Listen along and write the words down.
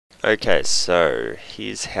Okay, so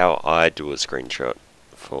here's how I do a screenshot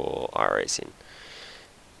for iRacing.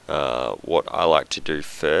 What I like to do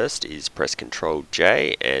first is press Ctrl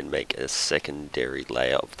J and make a secondary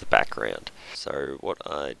layer of the background. So what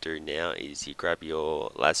I do now is you grab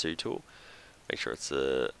your lasso tool, make sure it's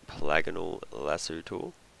a polygonal lasso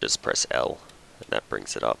tool, just press L and that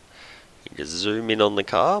brings it up. You just zoom in on the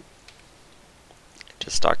car,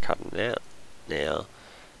 just start cutting it out. Now,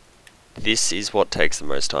 this is what takes the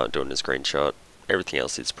most time doing a screenshot. Everything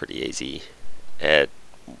else is pretty easy. And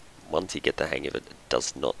once you get the hang of it, it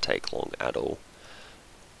does not take long at all.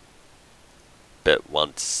 But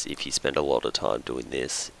once, if you spend a lot of time doing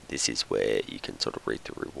this, this is where you can sort of reap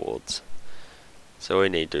the rewards. So all you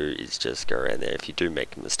need to do is just go around there. If you do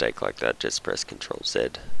make a mistake like that, just press Ctrl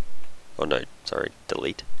Z. Oh no, sorry,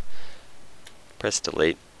 delete. Press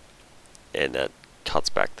delete, and that cuts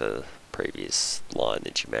back the previous line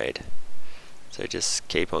that you made. So just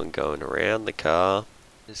keep on going around the car,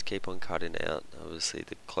 just keep on cutting out. Obviously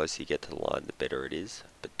the closer you get to the line the better it is,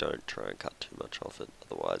 but don't try and cut too much off it,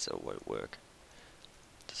 otherwise it won't work.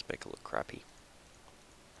 Just make it look crappy.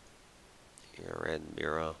 Here around the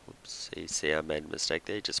mirror, whoops, see I made a mistake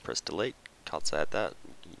there, just press delete, cuts out that,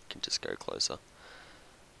 and you can just go closer.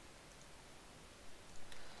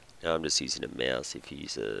 Now I'm just using a mouse. If you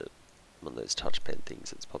use one of those touch pen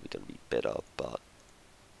things, it's probably going to be better, but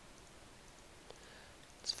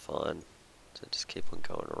it's fine. So just keep on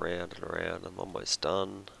going around and around. I'm almost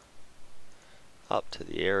done. Up to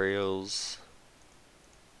the aerials.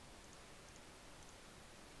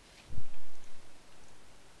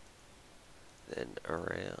 Then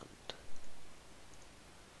around.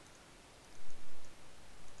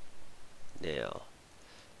 Now,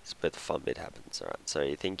 this is where the fun bit happens. Alright, so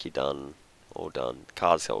you think you're done, all done.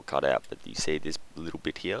 Car's all cut out, but you see this little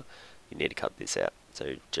bit here? You need to cut this out.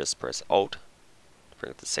 So just press Alt,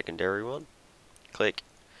 bring up the secondary one, click,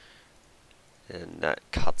 and that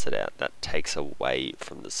cuts it out. That takes away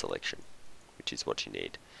from the selection, which is what you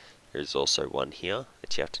need. There's also one here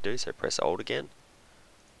that you have to do, so press Alt again,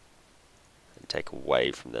 and take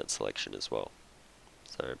away from that selection as well.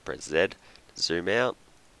 So press Z to zoom out,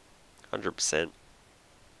 100%,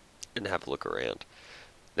 and have a look around.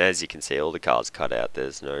 And as you can see, all the cars cut out.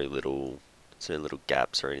 There's no little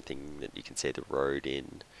gaps or anything that you can see the road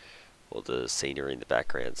in, or the scenery in the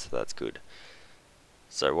background, so that's good.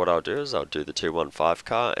 So what I'll do is I'll do the 215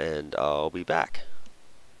 car and I'll be back.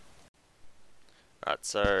 Right,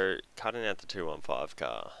 so cutting out the 215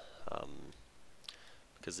 car,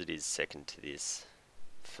 because it is second to this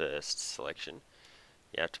first selection,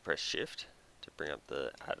 you have to press Shift to bring up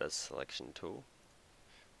the Add a Selection tool,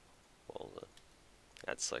 or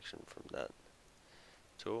the Add Selection from that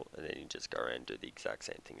tool, and then you just go around and do the exact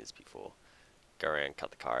same thing as before. Go around,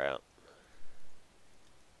 cut the car out,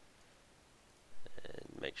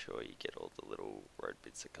 and make sure you get all the little road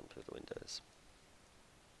bits that come through the windows.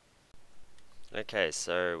 Okay,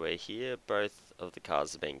 so we're here, both of the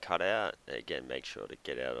cars are being cut out. Again, make sure to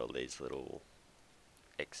get out all these little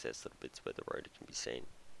excess little bits where the road can be seen.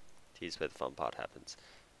 Here's where the fun part happens.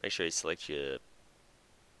 Make sure you select your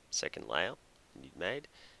second layer you've made,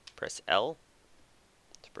 press L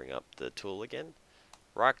to bring up the tool again,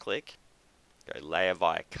 right click, go layer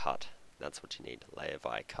via cut. That's what you need, layer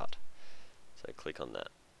via cut. So click on that.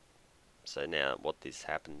 So now what this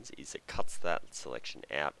happens is it cuts that selection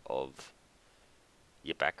out of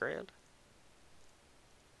your background.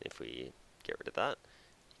 If we get rid of that,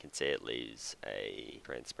 you can see it leaves a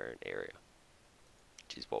transparent area,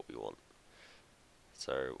 which is what we want.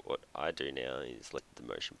 So what I do now is let the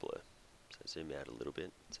motion blur. So zoom out a little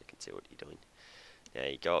bit so you can see what you're doing. Now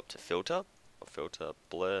you go up to filter, or filter,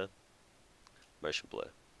 blur, motion blur.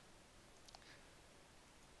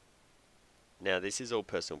 Now this is all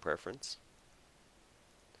personal preference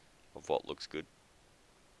of what looks good,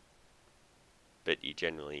 but you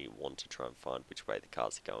generally want to try and find which way the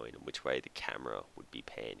cars are going and which way the camera would be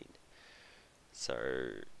panning. So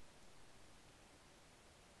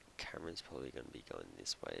camera's probably going to be going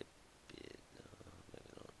this way a bit. No, maybe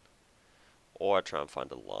not. Or I try and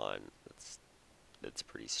find a line that's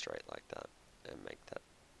pretty straight like that and make that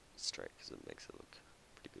straight because it makes it look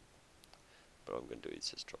pretty good. But what I'm going to do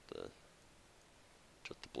is just drop the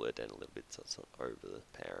blur down a little bit so it's not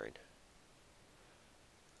overpowering.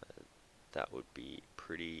 That would be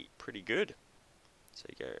pretty good. So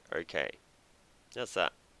you go, okay, that's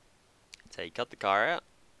that. So you cut the car out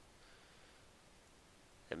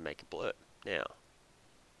and make a blur. Now,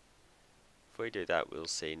 if we do that, we'll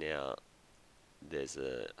see now there's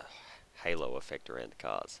a halo effect around the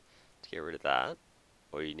cars. To get rid of that,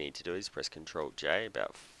 all you need to do is press Ctrl J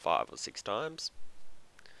about 5 or 6 times,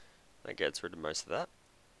 That gets rid of most of that.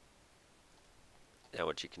 Now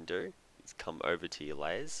what you can do is come over to your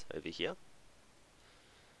layers over here,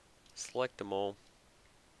 select them all,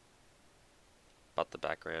 but the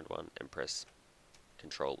background one, and press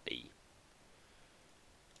Control E.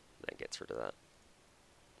 That gets rid of that.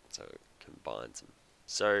 So it combines them.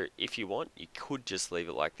 So if you want, you could just leave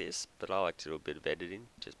it like this, but I like to do a bit of editing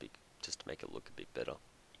just to make it look a bit better.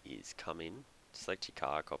 Is come in, select your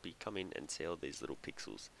car copy, come in and see all these little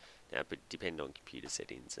pixels. Now, but depending on computer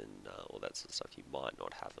settings and all that sort of stuff, you might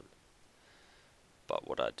not have them. But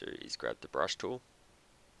what I do is grab the brush tool,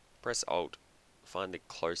 press Alt, find the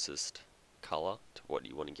closest color to what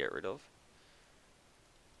you want to get rid of,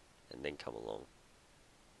 and then come along.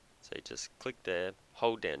 So you just click there,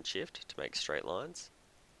 hold down Shift to make straight lines,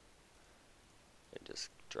 and just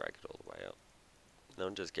drag it all the way up. Now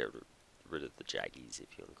just get rid of the jaggies,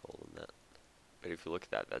 if you want to call them that. But if you look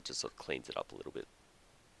at that, that just sort of cleans it up a little bit,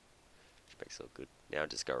 which makes it look good. Now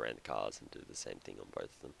just go around the cars and do the same thing on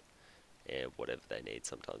both of them, and whatever they need,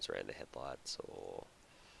 sometimes around the headlights. Or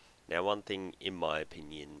now, one thing in my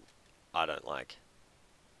opinion, I don't like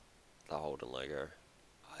the Holden logo.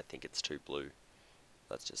 I think it's too blue.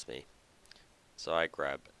 That's just me. So I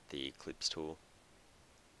grab the Eclipse tool,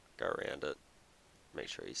 go around it, make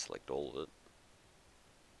sure you select all of it.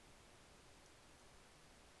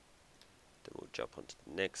 Then we'll jump onto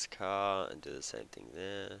the next car and do the same thing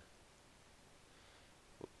there.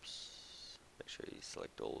 Oops. Make sure you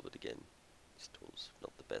select all of it again. This tool's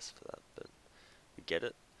not the best for that, but we get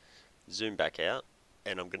it. Zoom back out,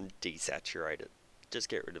 and I'm going to desaturate it. Just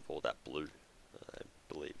get rid of all that blue. I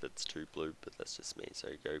believe it's too blue, but that's just me. So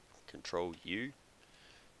go Control U,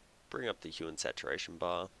 bring up the hue and saturation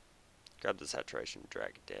bar, grab the saturation,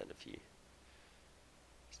 drag it down a few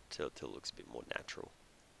till it looks a bit more natural.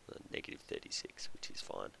 -36, which is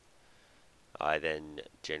fine. I then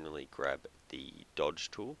generally grab the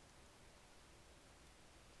dodge tool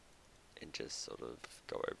and just sort of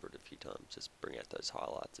go over it a few times, just bring out those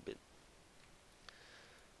highlights a bit.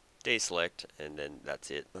 Deselect, and then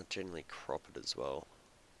that's it. I generally crop it as well.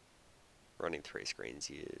 Running 3 screens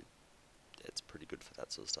here, it's pretty good for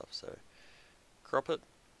that sort of stuff. So crop it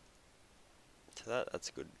to that. That's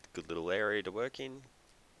a good little area to work in.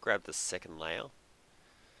 Grab the second layer.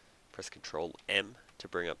 Press Control M to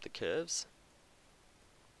bring up the curves.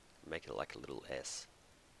 Make it like a little S.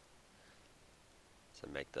 So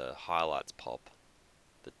make the highlights pop,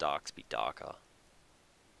 the darks be darker,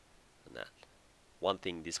 and that. One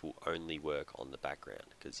thing, this will only work on the background,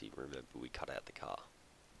 because you remember we cut out the car.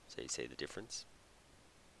 So you see the difference.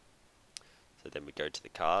 So then we go to the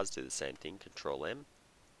cars, do the same thing, Control M,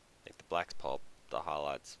 make the blacks pop, the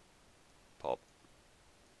highlights pop.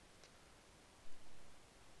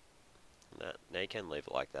 And that. Now you can leave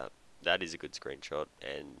it like that. That is a good screenshot,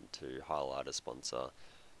 and to highlight a sponsor,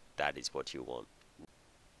 that is what you want.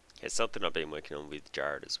 It's something I've been working on with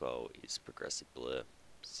Jared as well, is progressive blur.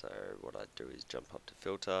 So what I do is jump up to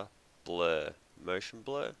filter, blur, motion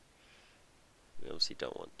blur. We obviously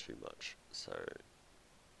don't want too much, so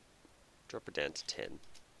drop it down to 10.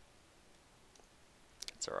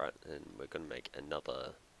 That's alright, and we're going to make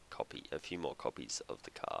another copy, a few more copies of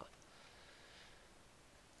the car.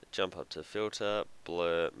 Jump up to filter,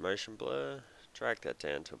 blur, motion blur, drag that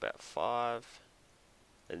down to about 5,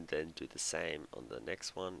 and then do the same on the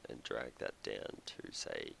next one and drag that down to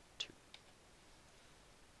say 2.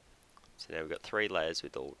 So now we've got 3 layers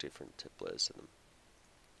with all different blurs in them.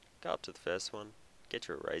 Go up to the first one, get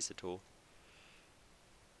your eraser tool,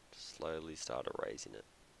 slowly start erasing it.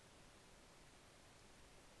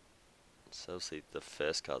 So obviously the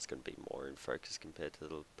first car is going to be more in focus compared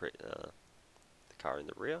to the car in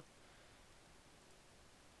the rear.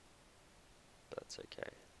 But that's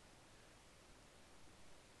okay.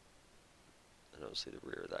 And obviously the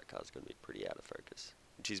rear of that car is going to be pretty out of focus,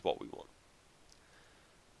 which is what we want.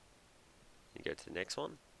 You go to the next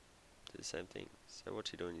one, do the same thing. So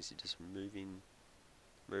what you're doing is you're just moving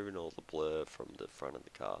all the blur from the front of the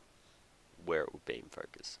car where it would be in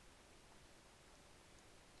focus.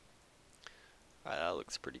 Right, that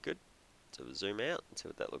looks pretty good. So we'll zoom out and see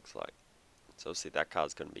what that looks like. So obviously that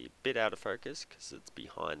car's going to be a bit out of focus because it's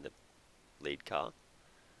behind the lead car.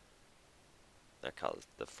 That car,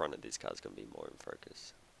 the front of this car is going to be more in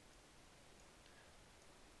focus.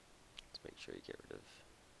 Let's make sure you get rid of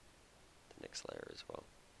the next layer as well.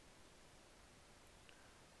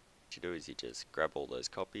 What you do is you just grab all those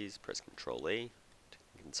copies, press Control E to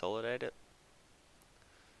consolidate it.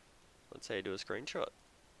 Let's say you do a screenshot.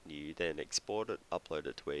 You then export it, upload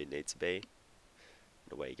it to where it needs to be,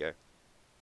 and away you go.